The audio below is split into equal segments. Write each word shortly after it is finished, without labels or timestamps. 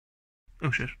Oh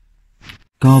shit.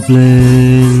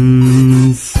 Goblins,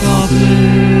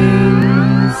 goblins,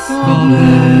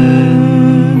 goblins.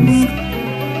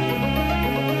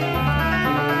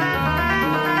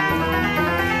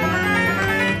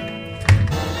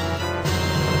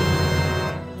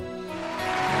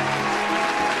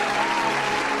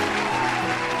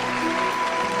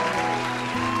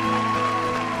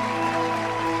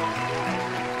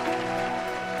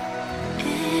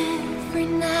 Every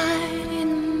night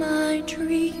in my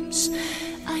dreams,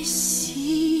 I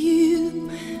see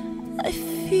you, I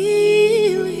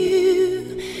feel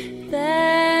you.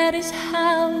 That is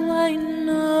how I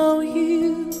know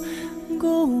you.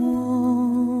 Go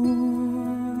on.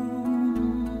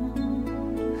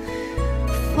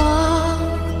 Far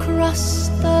across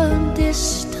the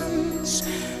distance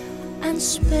and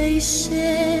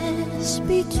spaces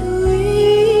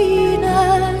between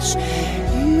us,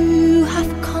 you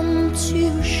have come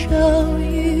to show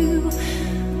you.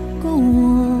 Go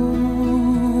on.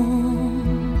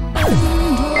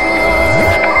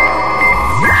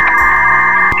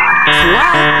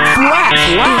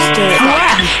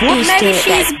 Maybe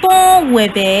she's born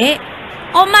with it,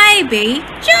 or maybe,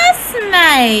 just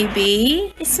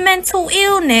maybe, it's mental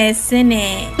illness,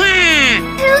 innit?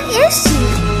 Who is she?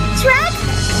 Drag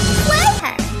her, play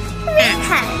her, read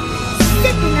her,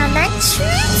 sipping on that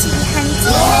true tea,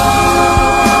 hunty.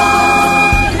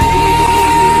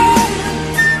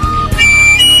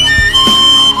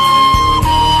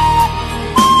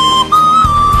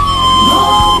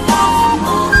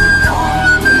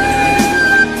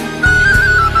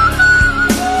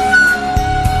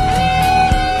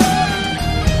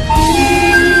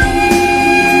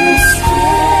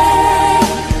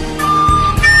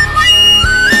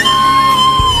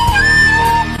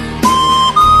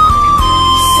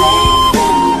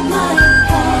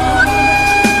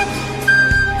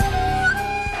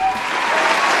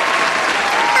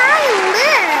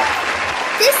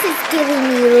 Giving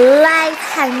me life,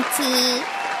 hunty.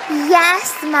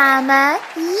 Yes, Mama.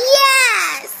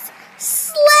 Yes!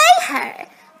 Slay her,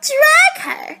 drag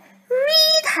her,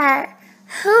 read her.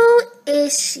 Who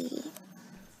is she?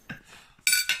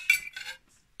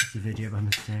 It's a video by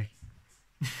mistake.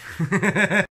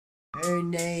 Her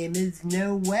name is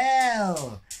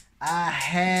Noelle. I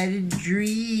had a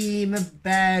dream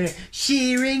about her.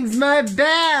 She rings my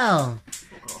bell.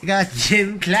 I got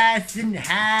gym class in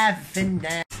half an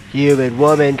hour. Human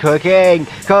woman cooking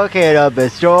up a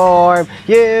storm.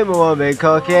 Human woman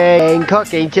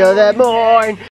cooking till the morn.